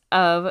case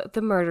of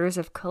the murders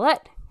of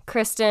Colette,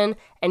 Kristen,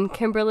 and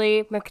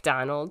Kimberly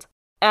McDonald.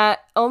 At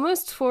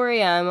almost 4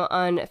 a.m.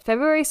 on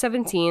February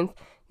 17th,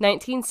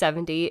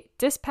 1970,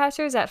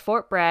 dispatchers at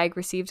Fort Bragg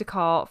received a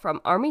call from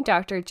Army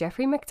Dr.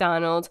 Jeffrey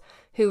McDonald,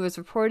 who was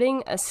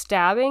reporting a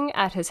stabbing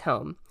at his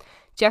home.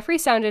 Jeffrey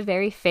sounded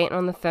very faint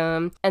on the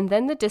phone, and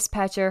then the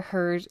dispatcher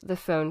heard the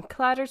phone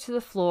clatter to the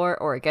floor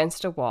or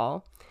against a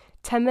wall.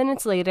 10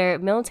 minutes later,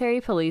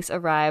 military police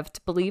arrived,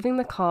 believing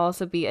the call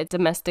to be a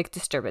domestic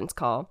disturbance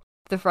call.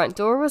 The front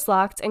door was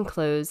locked and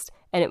closed,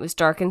 and it was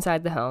dark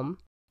inside the home.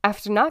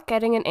 After not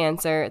getting an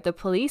answer, the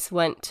police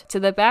went to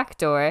the back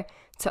door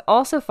to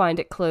also find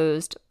it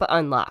closed but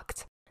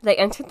unlocked. They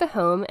entered the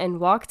home and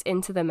walked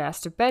into the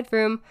master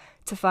bedroom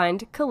to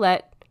find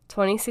Colette,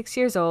 26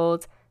 years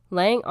old,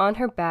 laying on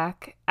her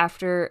back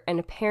after an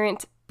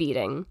apparent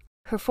beating.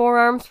 Her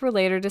forearms were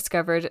later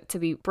discovered to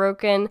be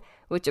broken,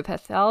 which a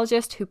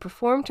pathologist who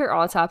performed her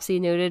autopsy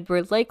noted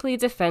were likely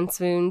defense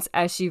wounds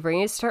as she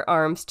raised her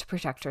arms to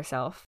protect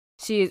herself.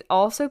 She has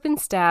also been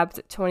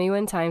stabbed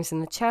 21 times in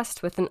the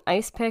chest with an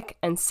ice pick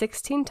and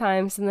 16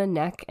 times in the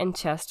neck and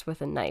chest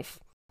with a knife.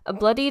 A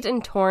bloodied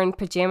and torn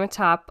pajama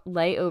top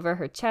lay over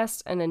her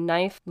chest and a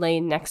knife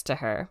lay next to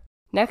her.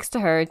 Next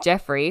to her,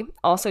 Jeffrey,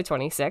 also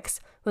 26,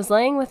 was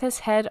laying with his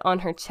head on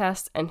her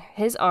chest and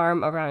his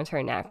arm around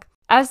her neck.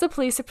 As the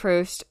police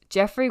approached,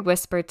 Jeffrey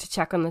whispered to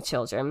check on the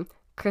children,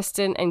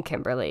 Kristen and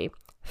Kimberly.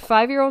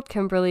 5-year-old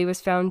Kimberly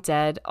was found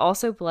dead,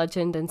 also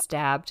bludgeoned and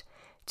stabbed.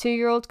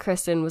 2-year-old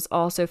Kristen was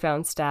also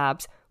found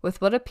stabbed,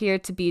 with what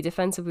appeared to be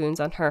defensive wounds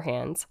on her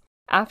hands.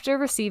 After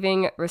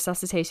receiving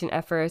resuscitation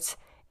efforts,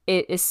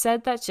 it is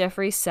said that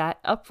Jeffrey sat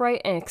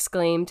upright and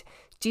exclaimed,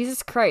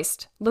 "Jesus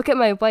Christ, look at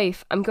my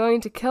wife. I'm going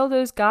to kill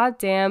those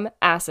goddamn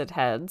acid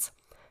heads."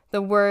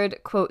 The word,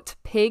 quote,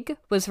 pig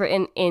was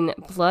written in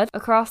blood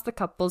across the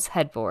couple's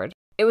headboard.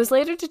 It was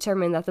later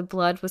determined that the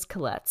blood was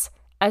Colette's.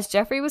 As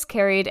Jeffrey was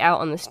carried out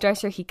on the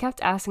stretcher, he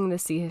kept asking to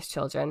see his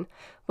children.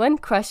 When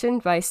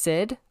questioned by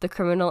SID, the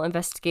Criminal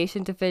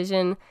Investigation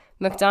Division,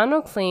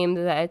 McDonald claimed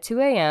that at 2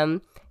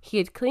 a.m., he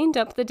had cleaned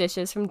up the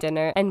dishes from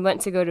dinner and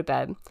went to go to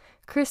bed.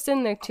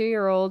 Kristen, their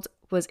 2-year-old,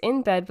 was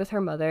in bed with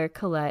her mother,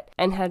 Colette,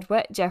 and had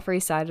wet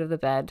Jeffrey's side of the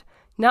bed.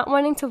 Not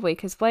wanting to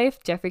wake his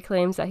wife, Jeffrey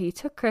claims that he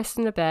took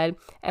Kristen to bed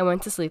and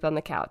went to sleep on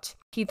the couch.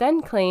 He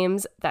then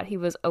claims that he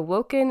was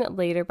awoken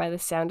later by the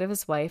sound of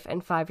his wife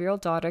and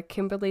 5-year-old daughter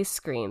Kimberly's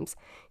screams.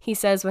 He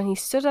says when he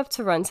stood up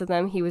to run to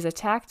them, he was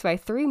attacked by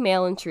 3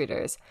 male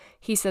intruders.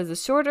 He says the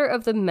shorter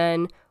of the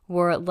men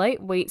wore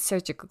lightweight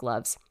surgical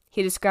gloves.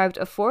 He described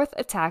a 4th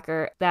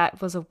attacker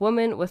that was a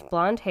woman with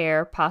blonde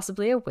hair,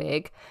 possibly a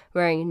wig,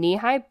 wearing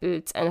knee-high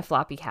boots and a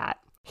floppy hat.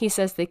 He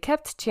says they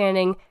kept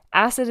chanting,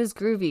 "Acid is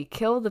groovy,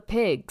 kill the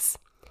pigs."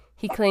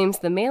 He claims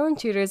the male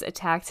intruders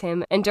attacked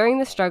him, and during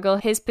the struggle,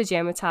 his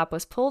pajama top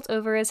was pulled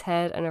over his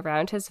head and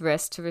around his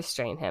wrist to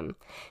restrain him.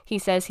 He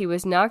says he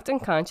was knocked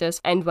unconscious,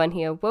 and when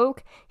he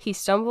awoke, he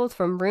stumbled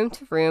from room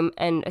to room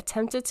and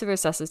attempted to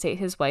resuscitate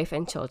his wife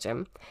and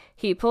children.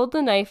 He pulled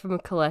the knife from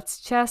Colette's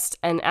chest,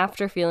 and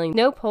after feeling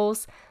no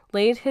pulse,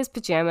 laid his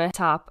pajama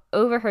top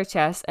over her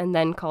chest and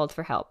then called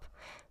for help.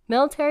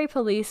 Military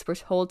police were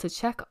told to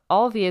check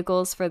all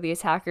vehicles for the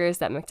attackers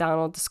that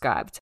McDonald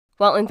described.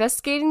 While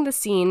investigating the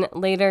scene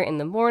later in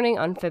the morning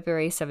on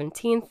February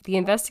 17th, the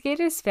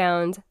investigators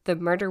found the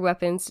murder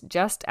weapons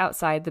just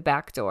outside the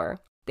back door.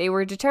 They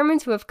were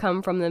determined to have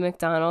come from the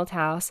McDonald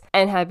house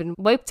and had been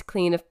wiped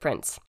clean of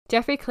prints.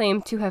 Jeffrey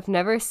claimed to have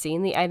never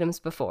seen the items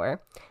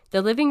before.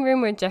 The living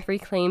room where Jeffrey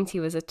claimed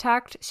he was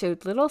attacked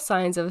showed little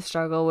signs of a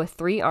struggle with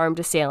 3 armed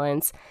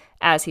assailants,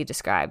 as he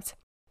described.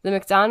 The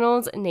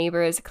McDonald's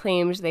neighbors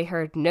claimed they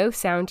heard no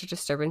sound or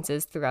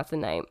disturbances throughout the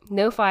night.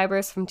 No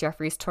fibers from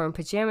Jeffrey's torn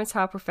pajama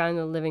top were found in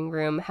the living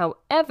room.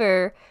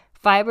 However,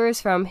 fibers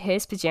from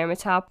his pajama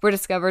top were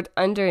discovered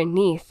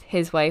underneath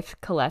his wife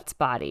Colette's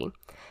body.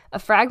 A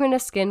fragment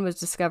of skin was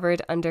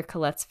discovered under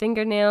Colette's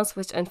fingernails,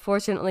 which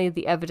unfortunately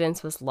the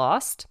evidence was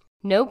lost.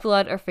 No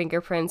blood or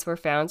fingerprints were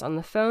found on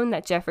the phone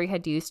that Jeffrey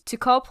had used to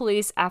call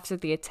police after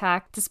the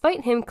attack,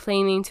 despite him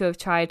claiming to have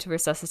tried to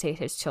resuscitate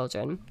his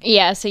children.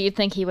 Yeah, so you'd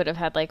think he would have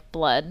had, like,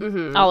 blood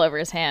all over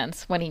his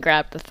hands when he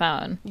grabbed the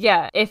phone.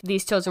 Yeah, if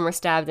these children were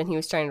stabbed and he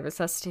was trying to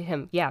resuscitate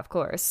him, yeah, of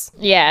course.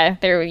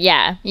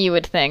 Yeah, you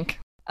would think.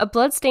 A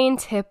blood-stained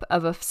tip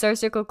of a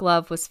surgical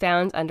glove was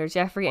found under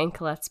Jeffrey and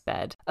Colette's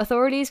bed.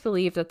 Authorities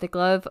believe that the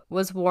glove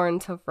was worn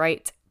to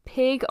write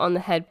pig on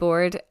the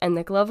headboard, and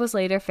the glove was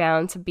later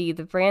found to be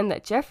the brand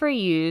that Jeffrey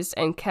used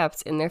and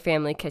kept in their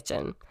family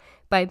kitchen.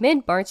 By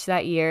mid-March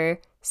that year,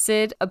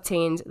 SID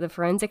obtained the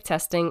forensic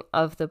testing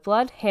of the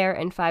blood, hair,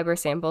 and fiber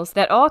samples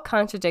that all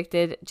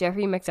contradicted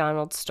Jeffrey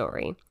McDonald's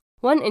story.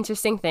 One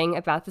interesting thing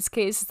about this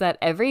case is that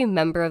every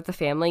member of the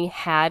family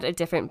had a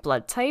different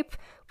blood type,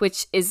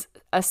 which is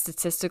a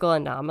statistical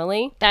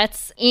anomaly.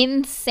 That's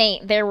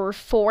insane. There were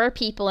 4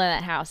 people in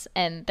that house,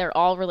 and they're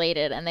all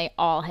related, and they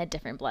all had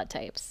different blood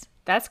types.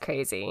 That's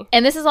crazy.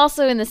 And this is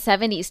also in the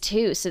 70s,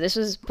 too, so this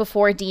was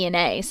before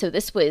DNA, so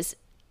this was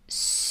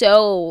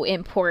so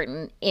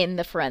important in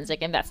the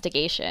forensic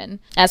investigation,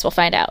 as we'll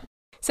find out.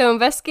 So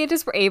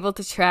investigators were able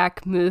to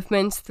track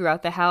movements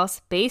throughout the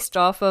house based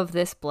off of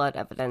this blood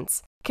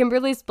evidence.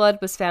 Kimberly's blood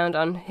was found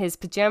on his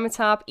pajama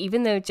top,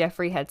 even though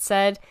Jeffrey had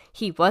said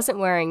he wasn't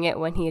wearing it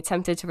when he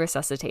attempted to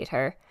resuscitate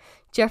her.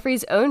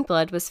 Jeffrey's own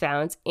blood was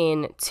found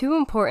in 2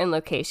 important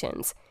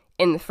locations: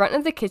 in the front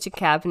of the kitchen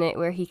cabinet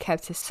where he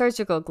kept his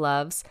surgical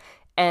gloves,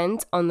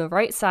 and on the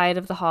right side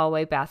of the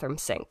hallway bathroom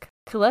sink.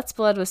 Colette's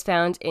blood was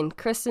found in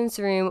Kristen's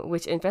room,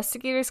 which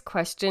investigators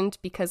questioned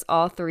because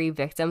all 3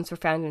 victims were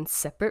found in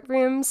separate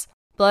rooms.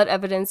 Blood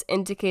evidence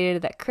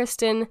indicated that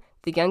Kristen,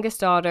 the youngest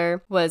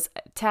daughter, was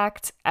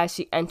attacked as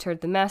she entered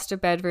the master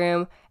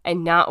bedroom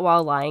and not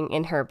while lying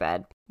in her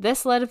bed.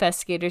 This led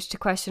investigators to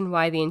question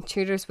why the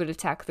intruders would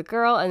attack the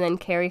girl and then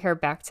carry her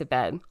back to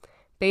bed.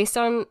 Based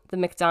on the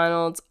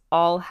McDonald's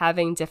all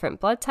having different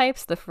blood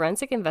types, the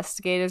forensic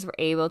investigators were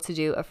able to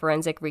do a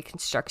forensic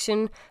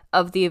reconstruction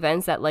of the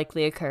events that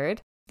likely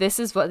occurred. This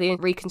is what the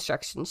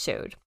reconstruction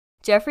showed.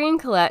 Jeffrey and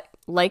Colette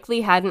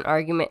likely had an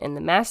argument in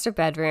the master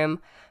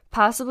bedroom,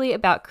 possibly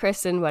about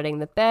Kristen wetting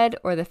the bed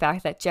or the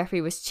fact that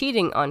Jeffrey was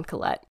cheating on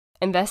Colette.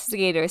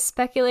 Investigators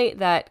speculate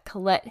that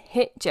Colette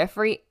hit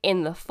Jeffrey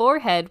in the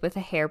forehead with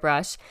a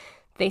hairbrush.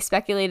 They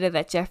speculated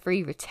that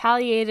Jeffrey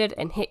retaliated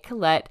and hit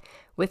Colette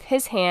with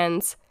his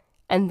hands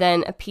and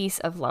then a piece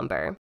of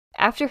lumber.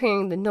 After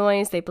hearing the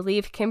noise, they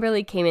believe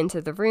Kimberly came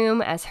into the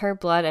room as her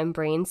blood and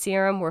brain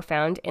serum were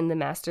found in the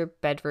master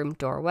bedroom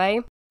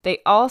doorway. They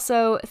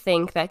also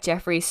think that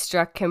Jeffrey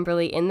struck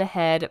Kimberly in the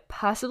head,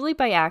 possibly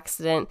by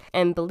accident,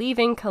 and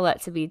believing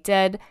Colette to be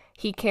dead,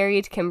 he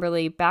carried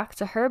Kimberly back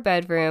to her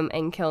bedroom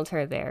and killed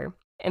her there.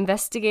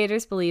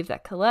 Investigators believe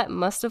that Colette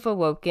must have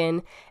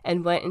awoken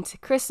and went into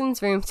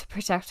Kristen's room to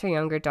protect her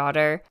younger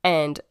daughter,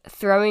 and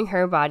throwing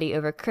her body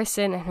over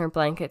Kristen and her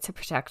blanket to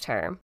protect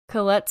her.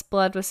 Colette's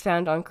blood was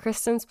found on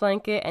Kristen's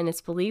blanket, and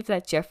it's believed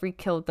that Jeffrey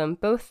killed them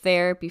both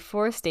there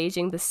before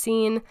staging the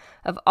scene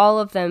of all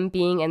of them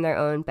being in their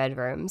own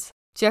bedrooms.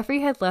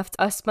 Jeffrey had left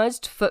a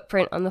smudged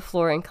footprint on the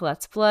floor in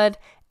Colette's blood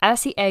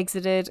as he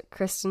exited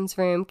Kristen's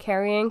room,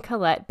 carrying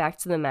Colette back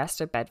to the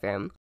master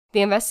bedroom. The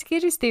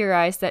investigators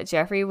theorized that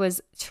Jeffrey was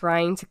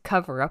trying to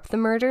cover up the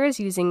murders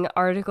using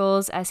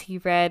articles as he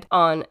read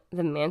on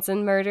the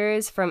Manson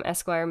murders from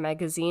Esquire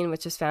magazine,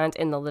 which was found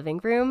in the living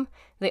room.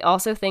 They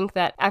also think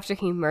that after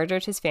he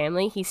murdered his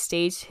family, he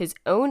staged his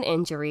own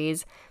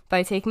injuries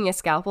by taking a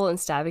scalpel and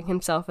stabbing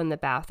himself in the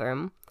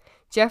bathroom.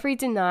 Jeffrey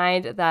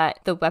denied that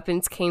the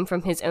weapons came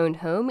from his own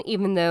home,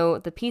 even though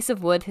the piece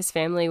of wood his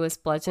family was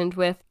bludgeoned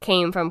with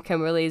came from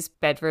Kimberly's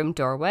bedroom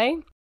doorway.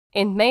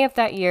 In May of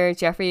that year,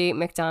 Jeffrey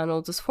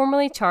McDonald was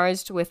formally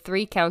charged with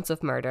 3 counts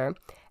of murder.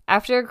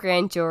 After a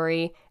grand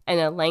jury and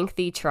a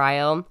lengthy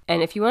trial,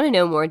 and if you want to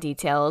know more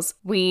details,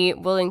 we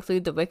will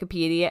include the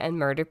Wikipedia and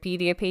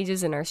Murderpedia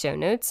pages in our show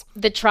notes.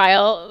 The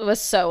trial was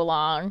so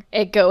long.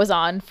 It goes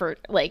on for,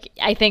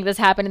 I think this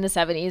happened in the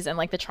 70s, and,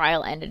 the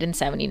trial ended in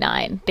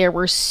 79. There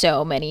were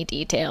so many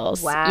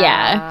details.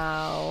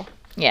 Wow.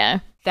 Yeah.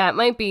 That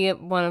might be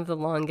one of the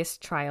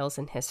longest trials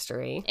in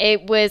history.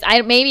 It was,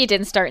 maybe it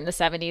didn't start in the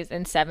 70s,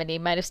 and 70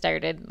 might have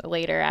started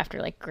later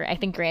after, I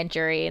think grand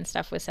jury and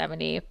stuff was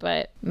 70,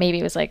 but maybe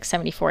it was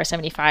 74,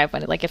 75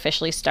 when it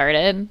officially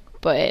started,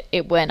 but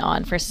it went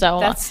on for so long.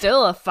 That's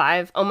still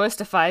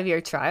almost a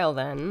 5-year trial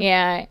then.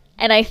 Yeah.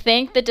 And I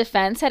think the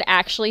defense had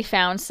actually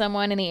found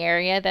someone in the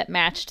area that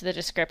matched the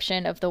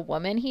description of the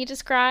woman he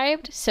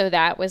described. So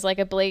that was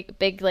a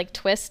big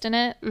twist in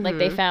it. Mm-hmm.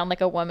 They found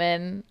a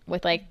woman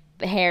with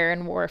the hair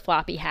and wore a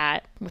floppy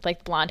hat with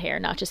blonde hair,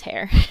 not just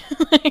hair.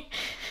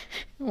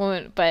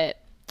 But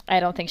I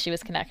don't think she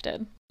was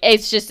connected.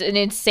 It's just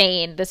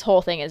this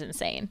whole thing is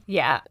insane.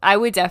 Yeah, I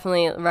would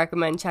definitely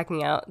recommend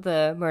checking out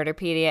the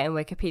Murderpedia and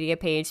Wikipedia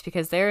page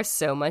because there's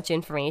so much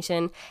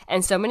information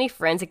and so many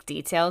forensic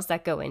details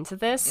that go into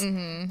this.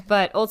 Mm-hmm.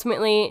 But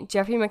ultimately,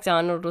 Jeffrey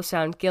McDonald was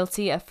found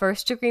guilty of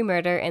first-degree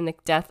murder in the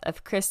death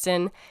of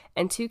Kristen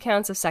and 2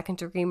 counts of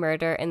second-degree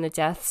murder in the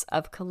deaths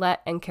of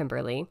Colette and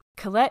Kimberly.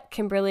 Colette,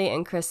 Kimberly,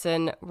 and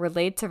Kristen were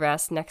laid to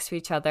rest next to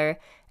each other,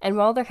 and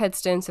while their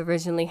headstones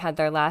originally had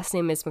their last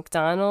name as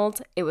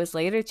McDonald, it was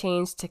later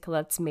changed to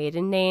Colette's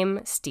maiden name,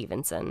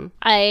 Stevenson.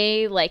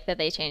 I like that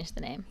they changed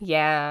the name.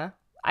 Yeah.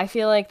 I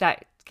feel like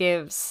that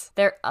gives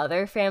their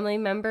other family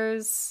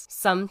members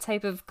some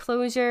type of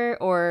closure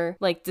or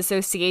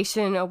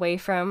dissociation away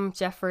from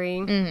Jeffrey.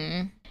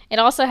 Mm-hmm. It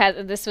also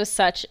this was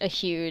such a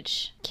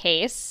huge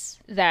case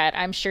that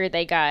I'm sure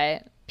they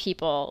got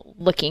people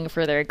looking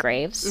for their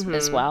graves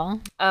as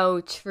well.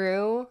 Oh,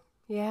 true.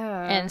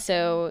 Yeah. And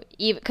so,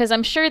 because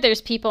I'm sure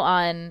there's people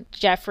on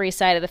Jeffrey's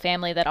side of the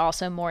family that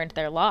also mourned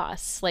their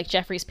loss.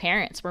 Jeffrey's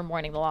parents were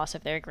mourning the loss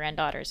of their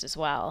granddaughters as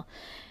well.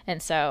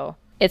 And so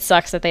it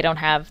sucks that they don't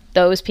have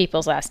those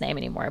people's last name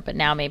anymore, but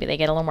now maybe they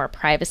get a little more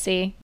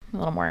privacy, a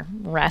little more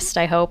rest,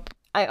 I hope.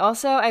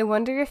 I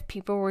wonder if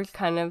people were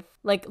kind of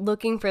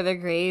looking for their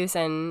graves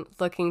and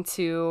looking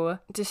to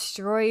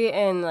destroy it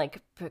and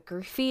put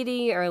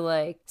graffiti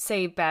or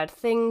say bad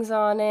things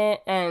on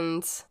it,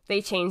 and they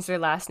changed their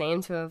last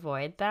name to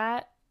avoid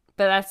that.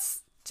 But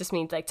that's just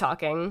me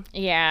talking.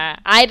 Yeah,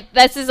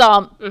 this is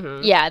all.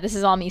 Mm-hmm. Yeah, this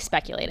is all me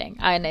speculating,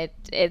 and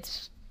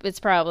it's it's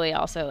probably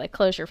also like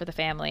closure for the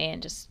family,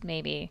 and just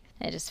maybe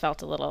it just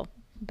felt a little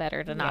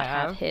better to not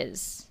have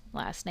his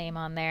last name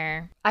on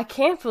there. I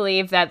can't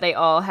believe that they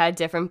all had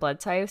different blood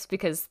types,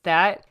 because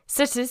that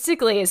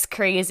statistically is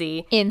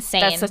crazy.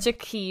 Insane. That's such a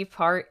key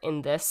part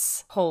in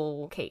this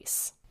whole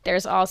case.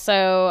 There's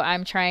also,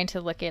 I'm trying to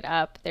look it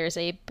up, there's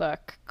a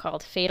book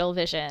called Fatal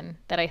Vision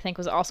that I think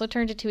was also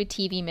turned into a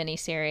TV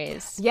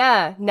miniseries.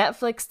 Yeah,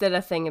 Netflix did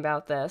a thing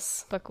about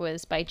this. The book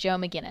was by Joe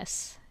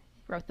McGinnis,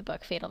 wrote the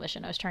book Fatal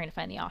Vision. I was trying to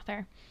find the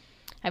author.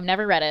 I've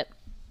never read it,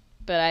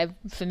 but I'm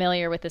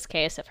familiar with this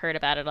case. I've heard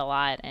about it a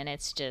lot, and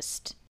it's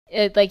just...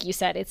 like you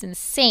said, it's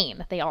insane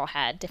that they all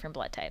had different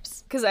blood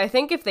types. Because I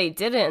think if they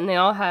didn't and they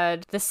all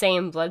had the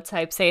same blood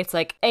type, say it's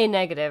like A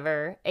negative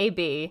or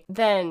AB,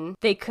 then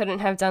they couldn't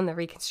have done the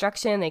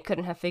reconstruction. They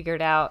couldn't have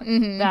figured out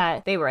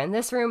that they were in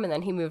this room and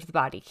then he moved the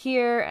body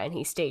here and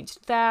he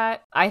staged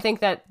that. I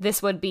think that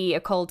this would be a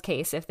cold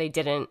case if they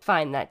didn't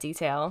find that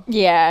detail.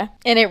 Yeah.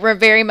 And it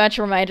very much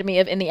reminded me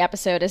of in the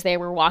episode as they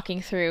were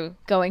going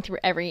through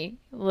every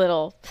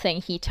little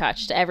thing he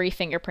touched. Every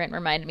fingerprint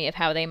reminded me of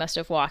how they must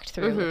have walked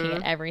through looking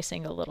at every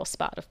single little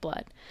spot of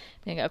blood.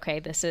 Being, okay,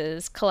 this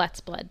is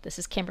Colette's blood, this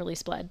is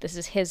Kimberly's blood, this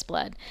is his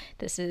blood,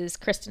 this is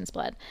Kristen's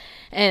blood.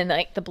 And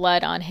like the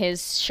blood on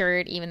his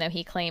shirt, even though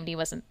he claimed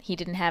he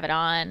didn't have it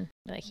on,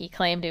 like he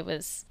claimed it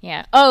was,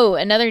 yeah. Oh,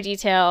 another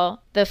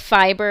detail, the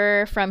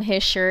fiber from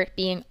his shirt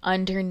being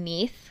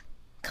underneath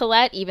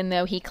Colette, even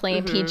though he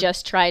claimed he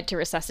just tried to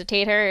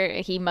resuscitate her,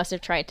 he must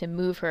have tried to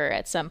move her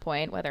at some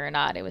point, whether or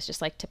not it was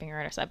just like tipping her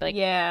on her side. But like,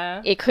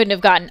 yeah, it couldn't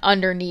have gotten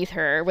underneath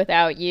her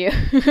without you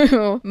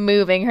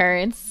moving her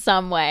in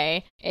some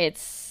way.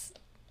 It's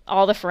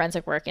all the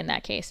forensic work in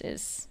that case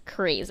is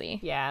crazy.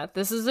 Yeah,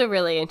 this is a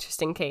really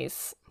interesting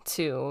case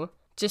to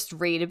just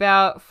read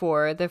about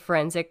for the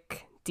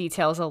forensic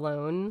details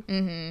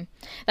alone.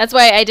 That's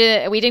why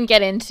we didn't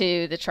get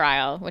into the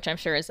trial, which I'm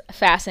sure is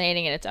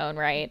fascinating in its own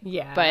right.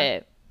 Yeah,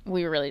 but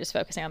we were really just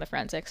focusing on the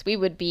forensics. We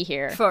would be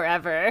here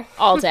forever,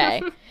 all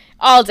day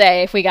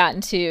if we got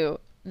into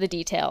the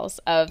details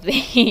of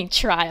the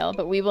trial,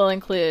 but we will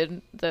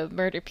include the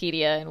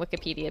Murderpedia and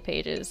Wikipedia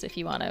pages if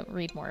you want to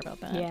read more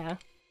about that. Yeah.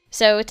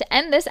 So to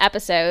end this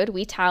episode,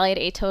 we tallied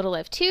a total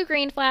of 2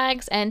 green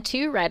flags and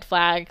 2 red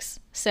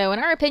flags. So in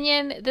our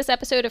opinion, this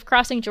episode of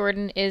Crossing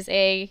Jordan is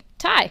a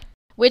tie,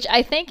 which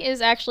I think is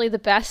actually the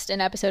best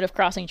an episode of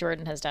Crossing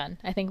Jordan has done.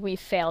 I think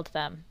we've failed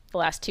them the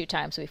last 2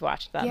 times we've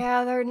watched them.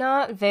 Yeah, they're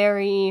not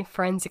very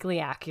forensically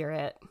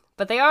accurate,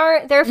 but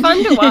they're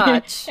fun to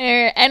watch.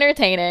 They're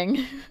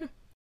entertaining.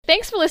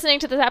 Thanks for listening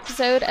to this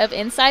episode of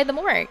Inside the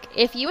Morgue.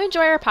 If you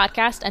enjoy our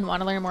podcast and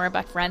want to learn more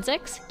about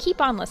forensics, keep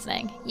on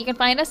listening. You can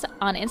find us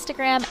on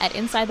Instagram at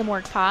Inside the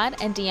Morgue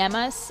Pod and DM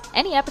us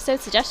any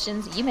episode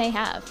suggestions you may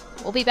have.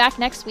 We'll be back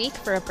next week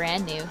for a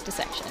brand new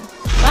dissection.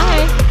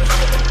 Bye!